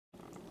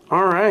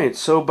Alright,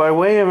 so by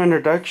way of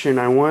introduction,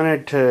 I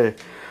wanted to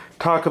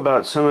talk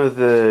about some of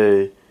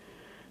the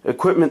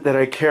equipment that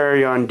I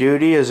carry on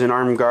duty as an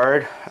armed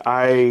guard.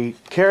 I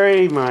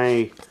carry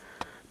my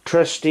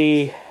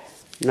trusty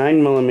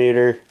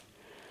 9mm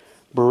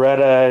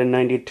Beretta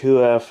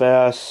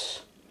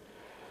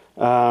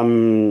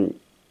 92FS.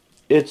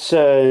 It's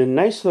a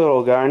nice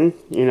little gun,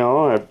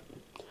 it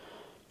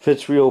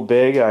fits real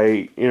big.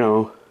 I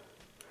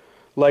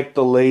like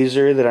the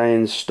laser that I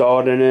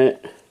installed in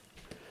it.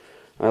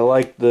 I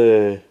like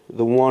the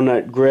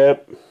walnut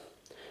grip.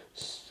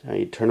 How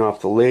you turn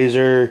off the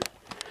laser.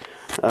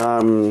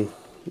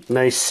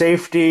 Nice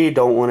safety.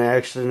 Don't want to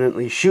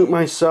accidentally shoot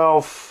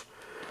myself.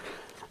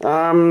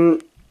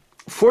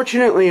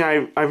 Fortunately,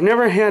 I've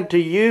never had to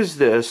use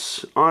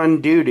this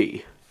on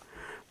duty,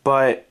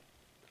 but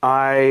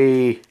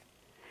I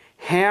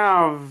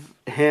have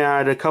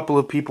had a couple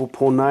of people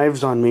pull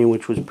knives on me,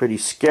 which was pretty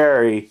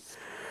scary.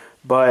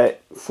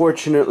 But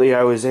fortunately,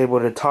 I was able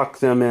to talk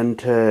them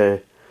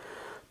into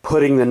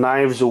putting the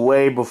knives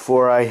away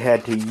before I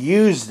had to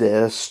use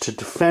this to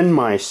defend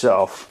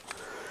myself.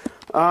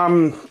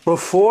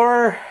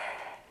 Before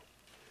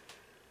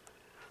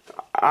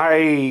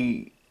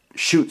I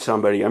shoot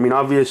somebody,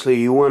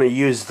 obviously you want to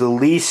use the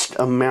least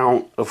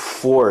amount of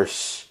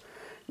force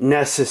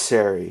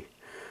necessary,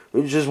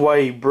 which is why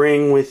you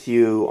bring with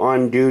you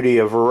on duty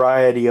a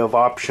variety of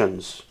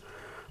options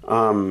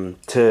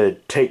to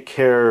take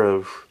care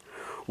of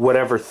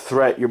whatever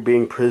threat you're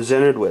being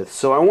presented with.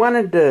 So I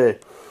wanted to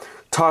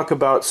talk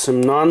about some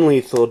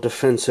non-lethal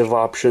defensive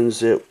options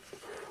that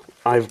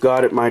I've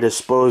got at my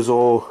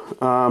disposal.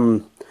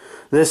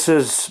 This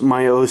is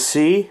my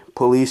OC,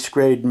 police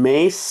grade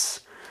mace,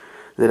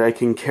 that I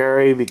can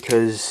carry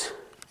because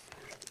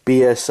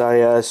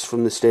BSIS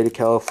from the state of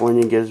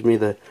California gives me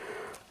the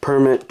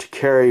permit to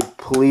carry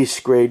police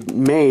grade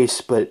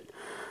mace, but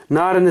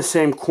not in the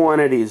same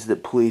quantities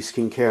that police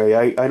can carry.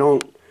 I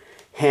don't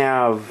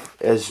have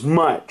as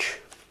much.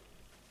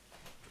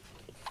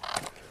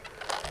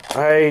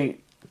 I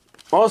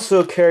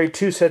also carry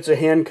 2 sets of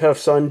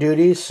handcuffs on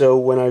duty, so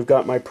when I've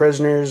got my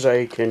prisoners,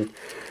 I can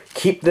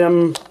keep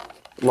them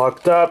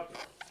locked up.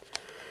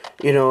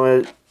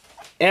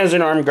 As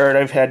an armed guard,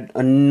 I've had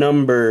a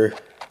number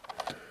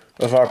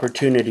of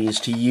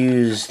opportunities to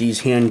use these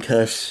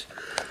handcuffs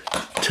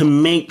to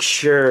make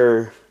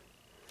sure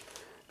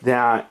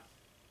that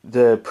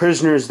the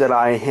prisoners that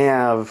I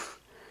have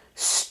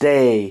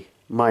stay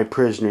my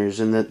prisoners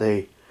and that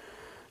they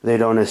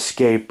don't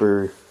escape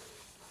or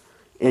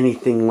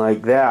anything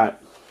like that.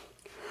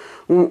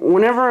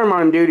 Whenever I'm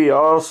on duty, I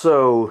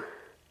also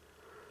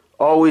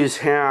always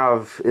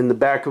have in the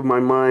back of my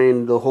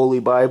mind the Holy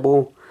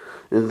Bible,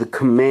 and the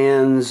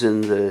commands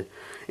and the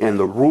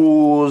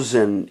rules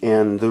and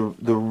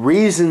the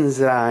reasons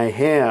that I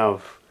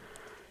have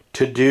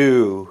to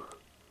do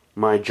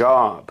my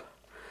job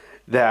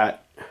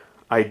that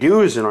I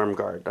do as an armed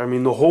guard.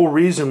 The whole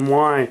reason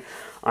why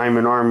I'm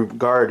an armed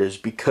guard is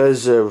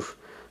because of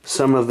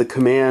some of the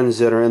commands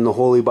that are in the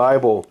Holy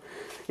Bible.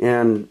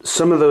 And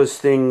some of those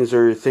things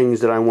are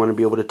things that I want to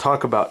be able to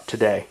talk about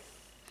today.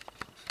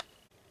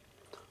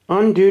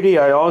 On duty,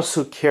 I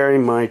also carry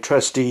my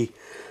trusty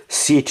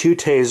C2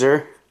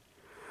 taser.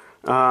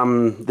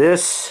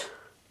 This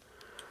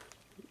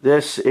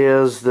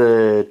is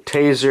the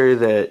taser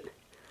that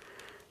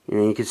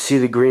you can see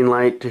the green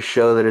light to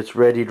show that it's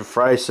ready to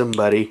fry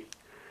somebody.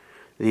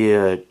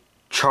 The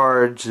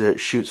charge that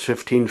shoots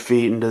 15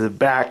 feet into the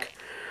back.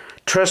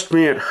 Trust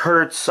me, it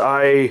hurts.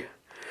 I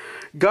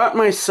got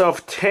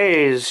myself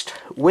tased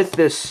with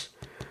this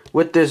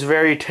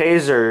very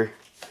taser,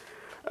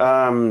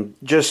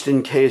 just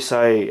in case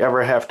I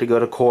ever have to go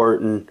to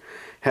court and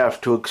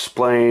have to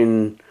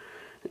explain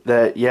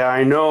that, yeah,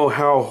 I know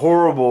how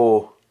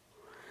horrible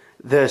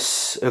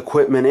this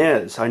equipment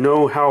is. I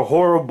know how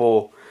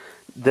horrible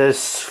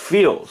this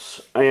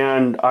feels,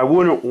 and I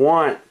wouldn't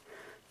want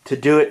to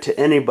do it to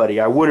anybody.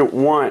 I wouldn't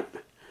want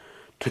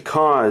to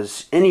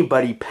cause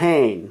anybody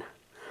pain.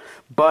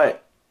 But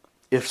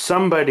if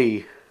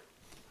somebody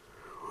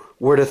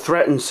were to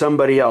threaten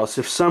somebody else,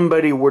 if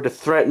somebody were to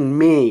threaten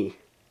me,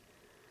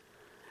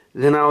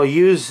 then I'll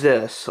use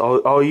this.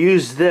 I'll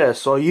use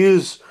this. I'll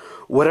use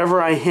whatever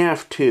I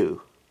have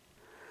to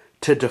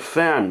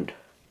defend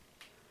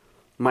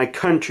my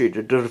country,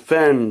 to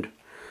defend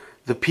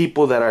the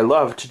people that I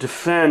love, to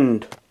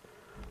defend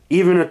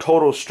even a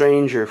total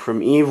stranger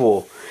from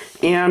evil.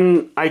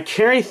 And I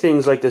carry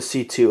things like the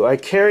C2. I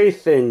carry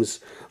things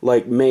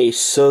like mace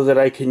so that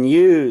I can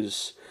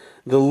use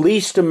the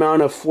least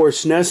amount of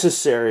force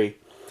necessary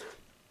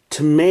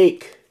to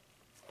make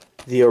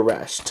the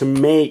arrest, to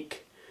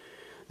make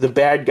the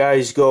bad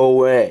guys go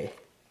away.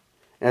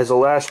 As a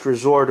last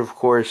resort, of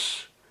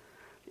course,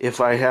 if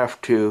I have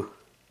to,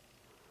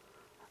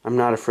 I'm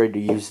not afraid to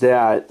use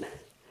that.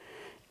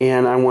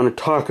 And I want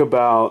to talk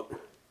about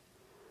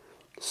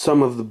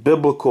some of the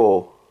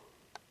biblical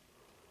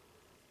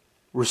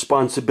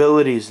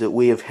responsibilities that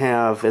we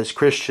have as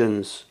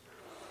Christians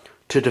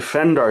to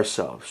defend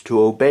ourselves, to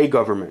obey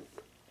government,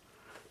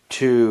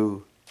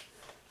 to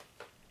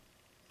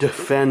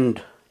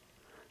defend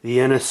the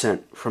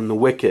innocent from the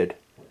wicked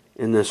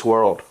in this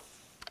world.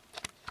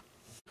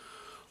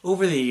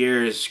 Over the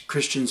years,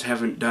 Christians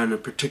haven't done a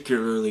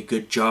particularly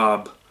good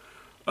job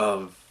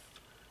of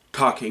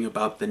talking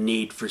about the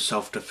need for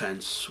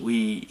self-defense.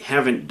 We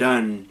haven't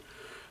done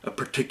a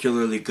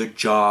particularly good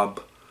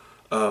job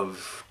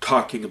of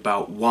talking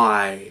about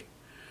why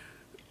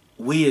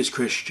we as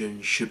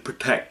Christians should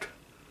protect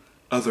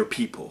other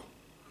people.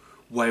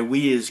 Why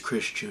we as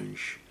Christians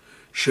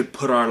should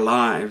put our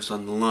lives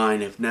on the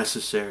line if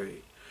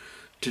necessary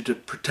to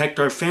protect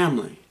our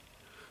family,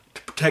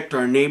 to protect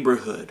our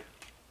neighborhood,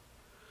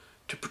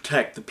 to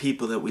protect the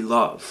people that we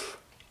love.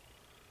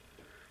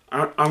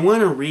 I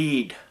want to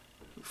read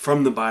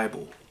from the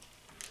Bible.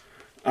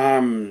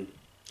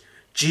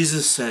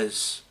 Jesus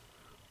says,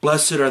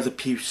 "Blessed are the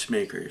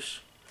peacemakers,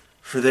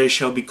 for they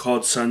shall be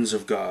called sons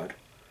of God."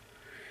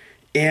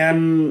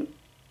 And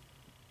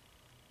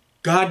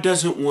God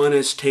doesn't want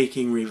us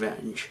taking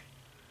revenge.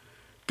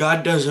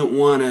 God doesn't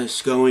want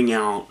us going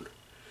out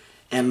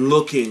and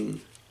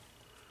looking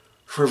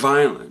for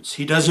violence.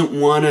 He doesn't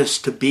want us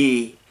to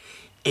be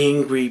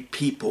angry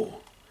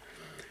people.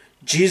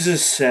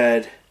 Jesus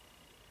said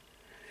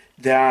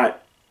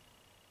that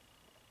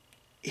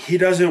He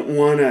doesn't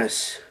want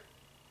us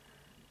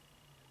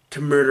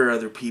to murder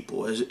other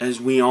people, as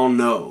we all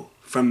know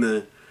from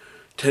the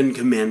Ten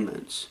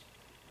Commandments.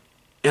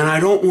 And I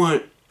don't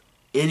want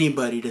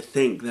anybody to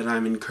think that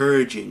I'm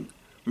encouraging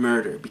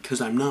murder,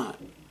 because I'm not.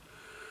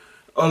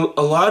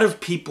 A lot of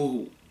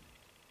people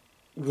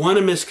want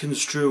to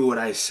misconstrue what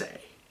I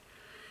say,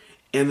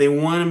 and they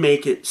want to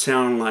make it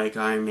sound like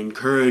I'm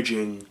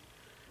encouraging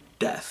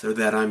death, or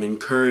that I'm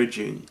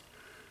encouraging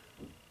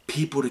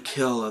people to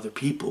kill other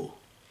people.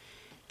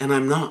 And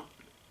I'm not.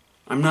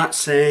 I'm not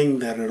saying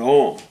that at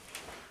all.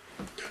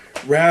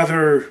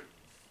 Rather,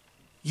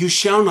 you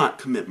shall not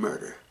commit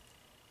murder.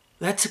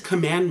 That's a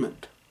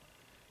commandment,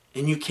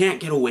 and you can't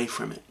get away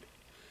from it.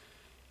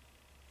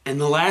 And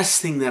the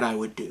last thing that I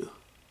would do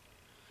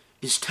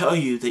is tell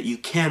you that you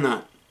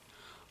cannot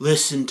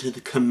listen to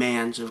the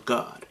commands of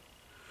God.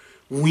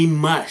 We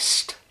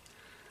must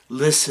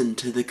listen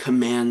to the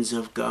commands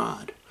of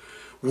God.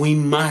 We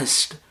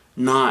must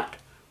not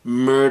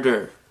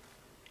murder.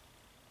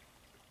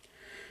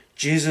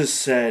 Jesus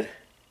said,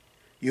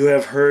 "You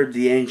have heard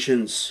the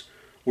ancients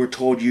were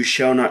told, you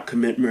shall not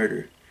commit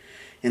murder,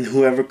 and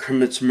whoever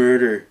commits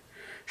murder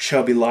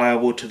shall be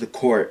liable to the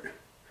court.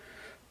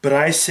 But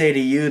I say to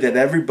you that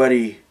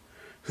everybody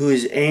who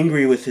is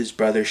angry with his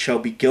brother shall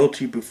be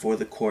guilty before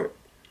the court.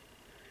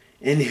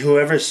 And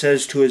whoever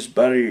says to his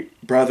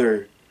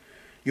brother,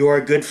 you are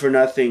good for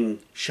nothing,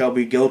 shall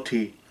be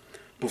guilty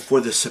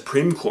before the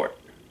Supreme Court.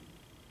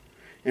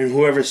 And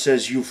whoever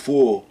says, you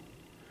fool,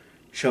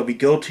 shall be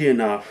guilty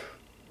enough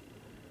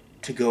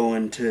to go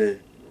into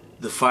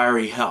the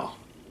fiery hell."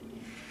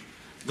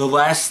 The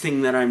last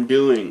thing that I'm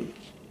doing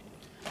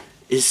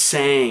is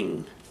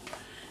saying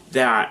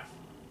that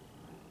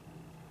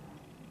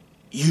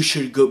you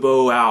should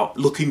go out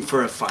looking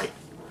for a fight.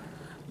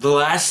 The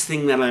last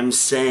thing that I'm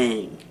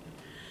saying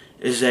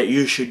is that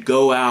you should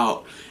go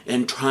out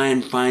and try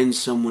and find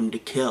someone to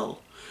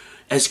kill.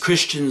 As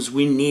Christians,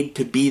 we need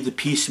to be the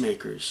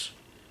peacemakers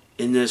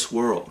in this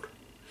world.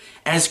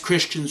 As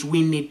Christians,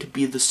 we need to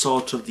be the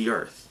salt of the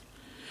earth.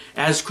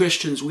 As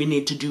Christians, we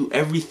need to do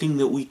everything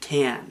that we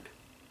can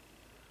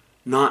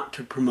not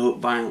to promote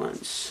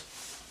violence.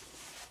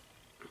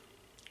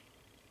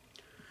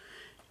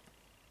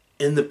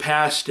 In the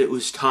past, it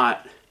was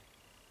taught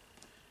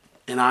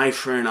an eye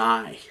for an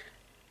eye.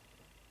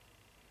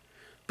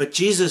 But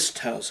Jesus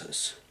tells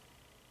us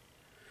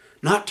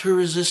not to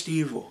resist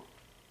evil.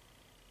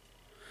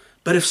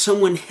 But if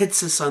someone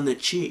hits us on the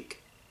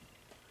cheek,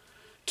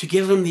 to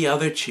give them the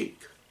other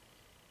cheek.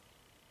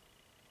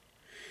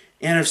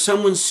 And if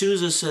someone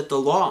sues us at the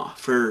law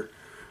for,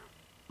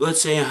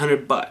 let's say,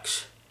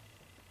 $100,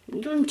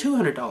 give them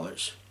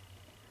 $200.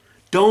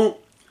 Don't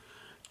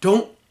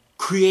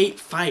create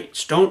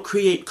fights. Don't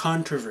create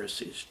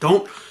controversies.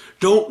 Don't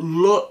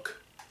look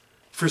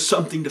for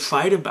something to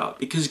fight about,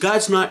 because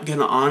God's not going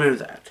to honor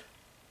that.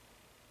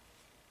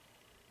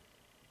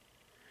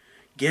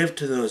 Give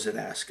to those that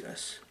ask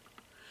us.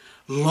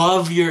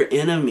 Love your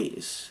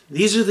enemies.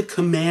 These are the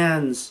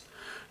commands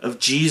of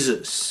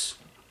Jesus.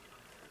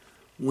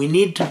 We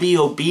need to be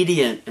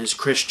obedient as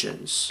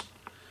Christians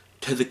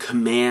to the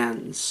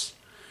commands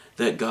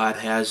that God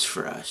has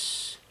for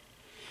us.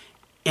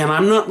 And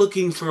I'm not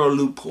looking for a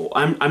loophole.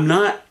 I'm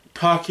not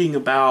talking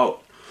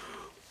about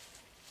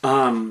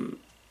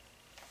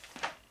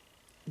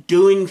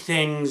doing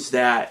things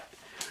that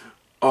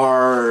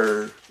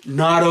are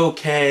not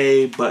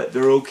okay, but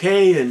they're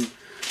okay in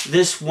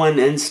this one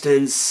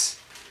instance.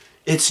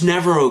 It's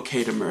never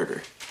okay to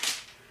murder.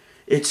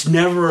 It's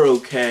never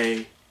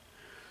okay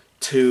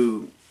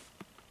to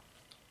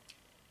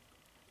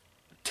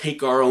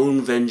take our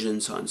own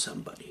vengeance on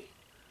somebody.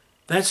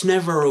 That's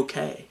never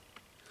okay.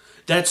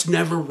 That's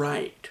never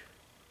right.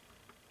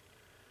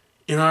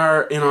 In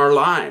our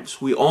lives,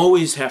 we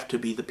always have to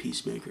be the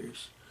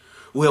peacemakers.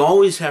 We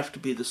always have to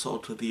be the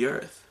salt of the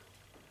earth.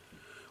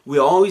 We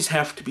always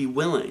have to be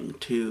willing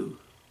to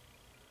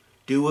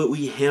do what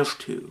we have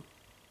to,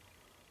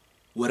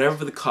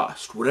 whatever the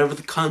cost, whatever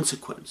the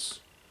consequence,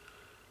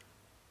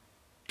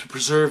 to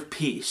preserve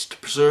peace, to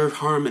preserve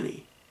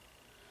harmony,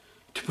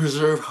 to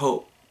preserve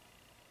hope,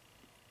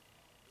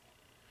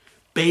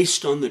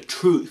 based on the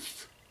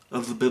truth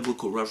of the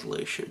biblical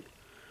revelation.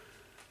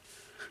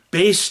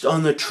 Based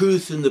on the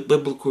truth in the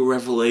biblical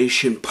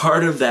revelation,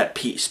 part of that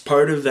peace,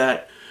 part of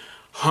that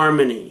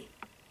harmony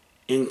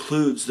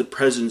includes the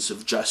presence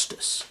of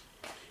justice.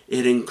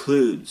 It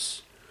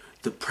includes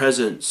the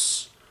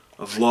presence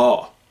of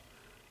law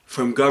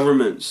from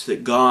governments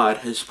that God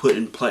has put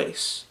in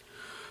place.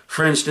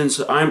 For instance,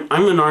 I'm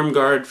an armed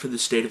guard for the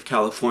state of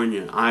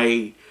California.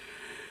 I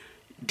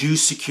do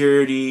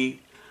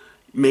security,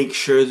 make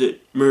sure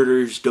that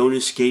murderers don't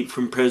escape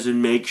from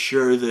prison, make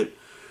sure that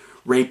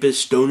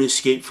rapists don't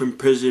escape from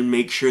prison,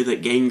 make sure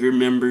that gang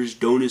members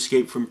don't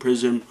escape from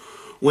prison.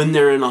 When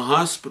they're in the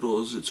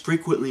hospitals, it's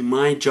frequently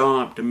my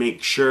job to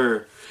make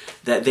sure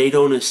that they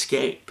don't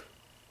escape.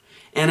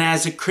 And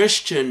as a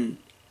Christian,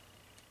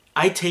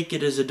 I take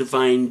it as a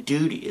divine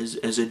duty,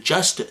 as a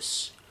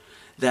justice,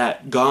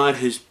 that God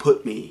has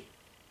put me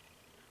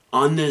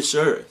on this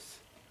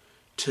earth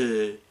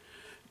to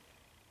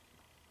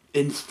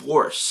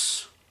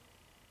enforce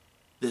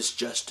this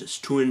justice,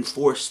 to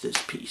enforce this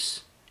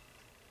peace.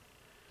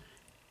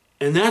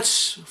 And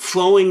that's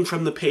flowing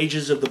from the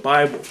pages of the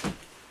Bible.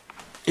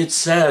 It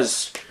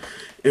says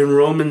in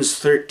Romans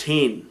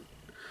 13,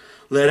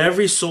 "Let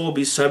every soul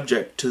be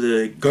subject to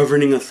the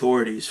governing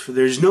authorities, for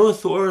there's no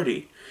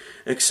authority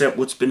except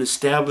what's been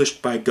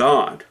established by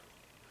God."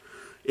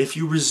 If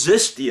you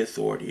resist the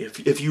authority,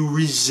 if you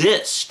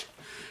resist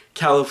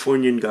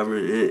Californian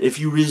government, if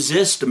you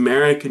resist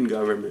American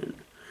government,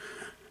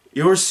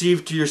 you'll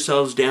receive to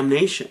yourselves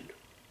damnation.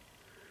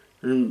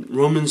 In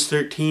Romans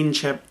 13,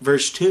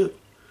 verse 2.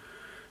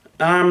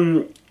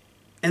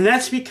 And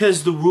that's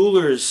because the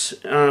rulers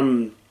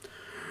are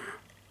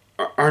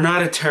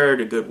not a terror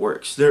to good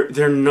works.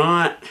 They're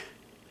not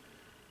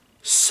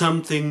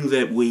something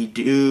that we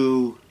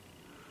do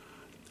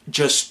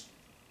just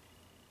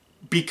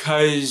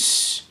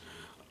because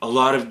a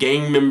lot of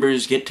gang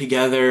members get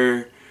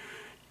together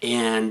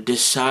and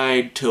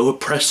decide to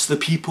oppress the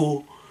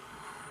people.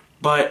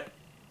 But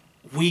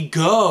we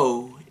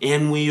go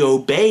and we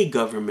obey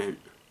government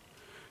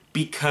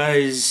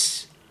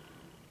because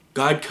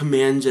God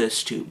commands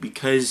us to,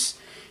 because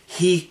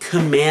He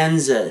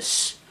commands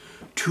us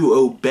to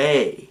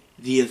obey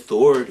the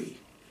authority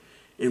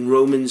in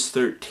Romans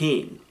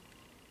 13.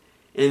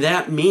 And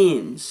that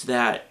means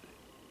that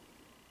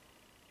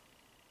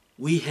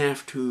we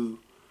have to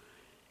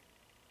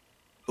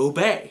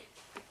obey.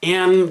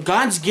 And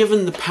God's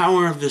given the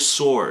power of the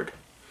sword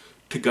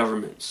to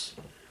governments.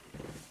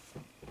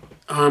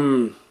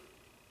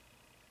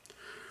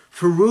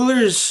 For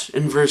rulers,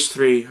 in verse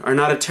 3, are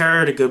not a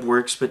terror to good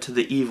works, but to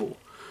the evil.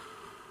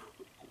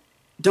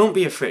 Don't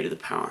be afraid of the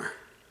power.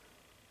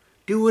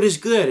 Do what is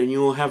good, and you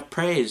will have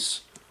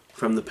praise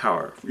from the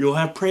power. You'll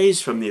have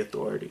praise from the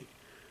authority.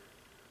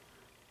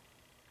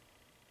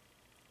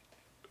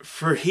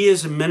 For he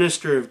is a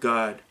minister of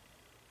God.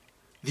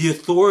 The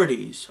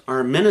authorities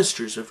are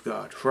ministers of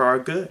God for our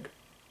good.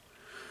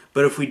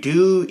 But if we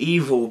do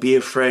evil, be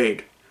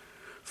afraid,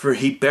 for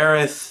he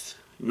beareth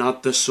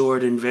not the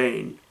sword in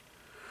vain.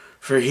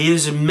 For he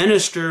is a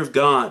minister of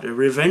God, a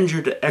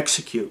revenger to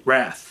execute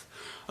wrath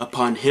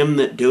upon him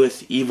that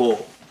doeth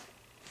evil.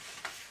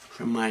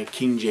 From my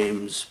King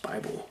James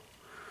Bible.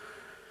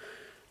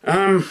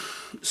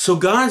 So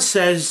God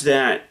says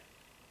that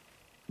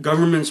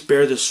governments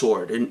bear the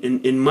sword.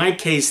 In my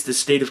case, the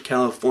state of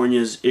California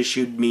has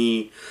issued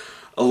me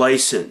a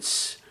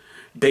license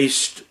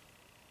based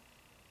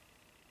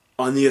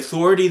on the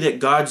authority that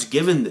God's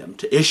given them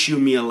to issue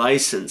me a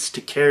license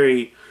to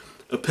carry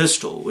a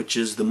pistol, which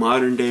is the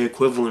modern day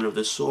equivalent of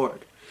the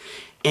sword.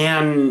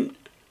 And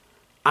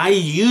I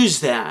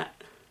use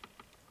that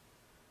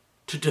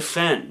to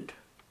defend.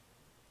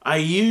 I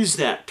use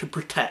that to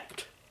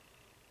protect,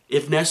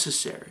 if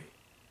necessary.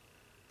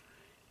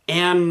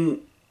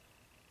 And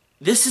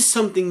this is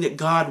something that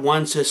God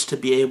wants us to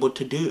be able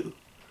to do.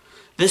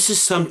 This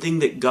is something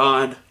that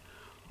God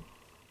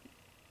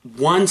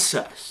wants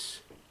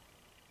us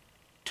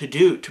to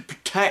do, to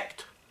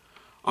protect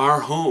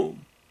our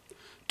home,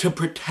 to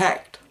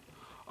protect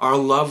our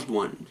loved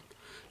ones,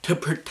 to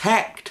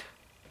protect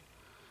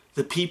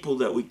the people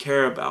that we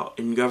care about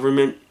in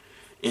government,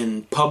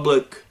 in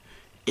public,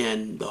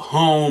 in the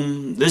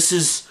home. This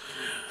is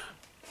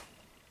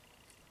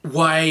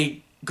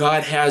why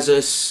God has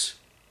us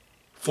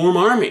form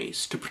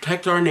armies to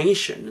protect our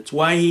nation. It's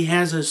why He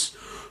has us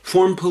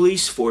form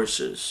police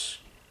forces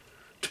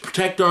to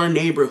protect our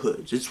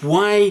neighborhoods. It's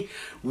why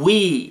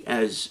we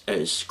as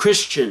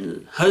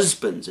Christian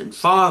husbands and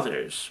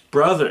fathers,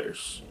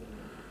 brothers,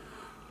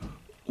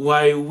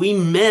 why we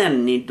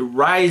men need to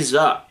rise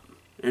up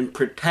and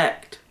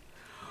protect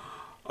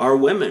our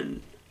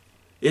women.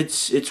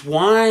 It's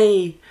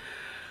why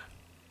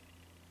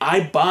I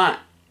bought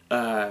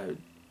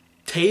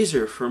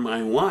taser for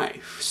my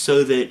wife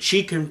so that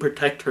she can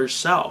protect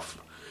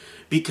herself,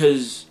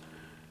 because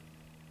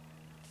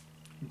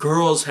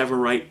girls have a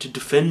right to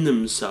defend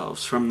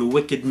themselves from the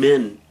wicked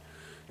men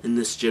in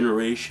this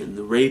generation,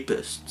 the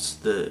rapists,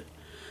 the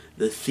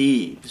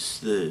thieves,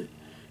 the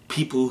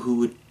people who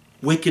would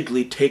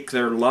wickedly take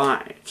their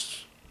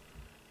lives.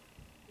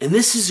 And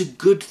this is a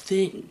good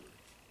thing,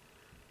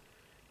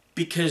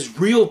 because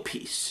real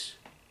peace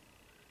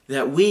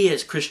that we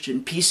as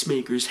Christian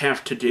peacemakers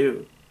have to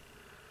do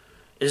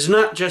is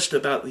not just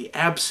about the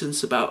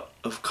absence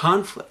of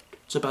conflict.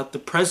 It's about the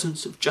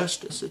presence of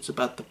justice. It's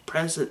about the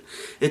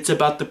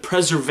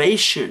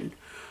preservation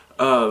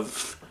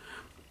of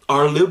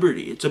our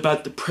liberty. It's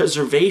about the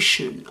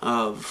preservation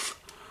of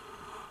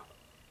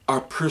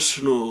our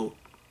personal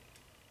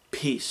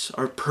peace,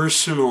 our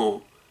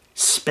personal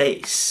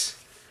space.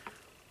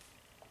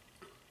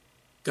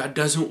 God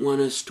doesn't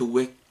want us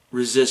to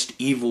resist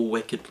evil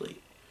wickedly.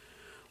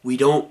 We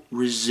don't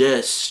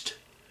resist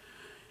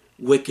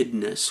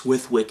wickedness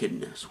with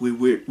wickedness. We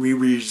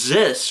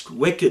resist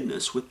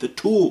wickedness with the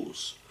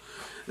tools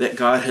that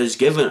God has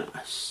given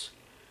us.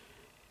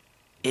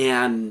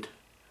 And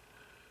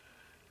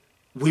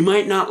we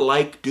might not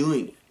like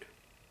doing it,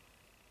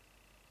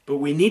 but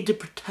we need to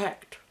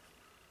protect.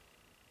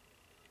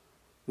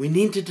 We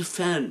need to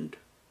defend.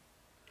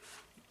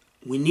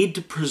 We need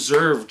to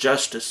preserve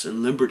justice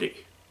and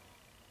liberty.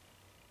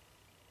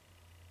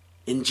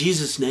 In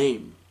Jesus'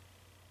 name.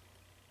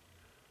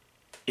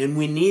 And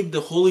we need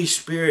the Holy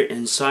Spirit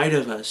inside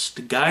of us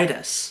to guide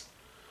us,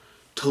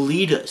 to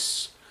lead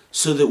us,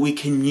 so that we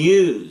can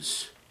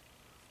use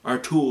our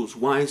tools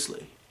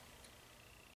wisely.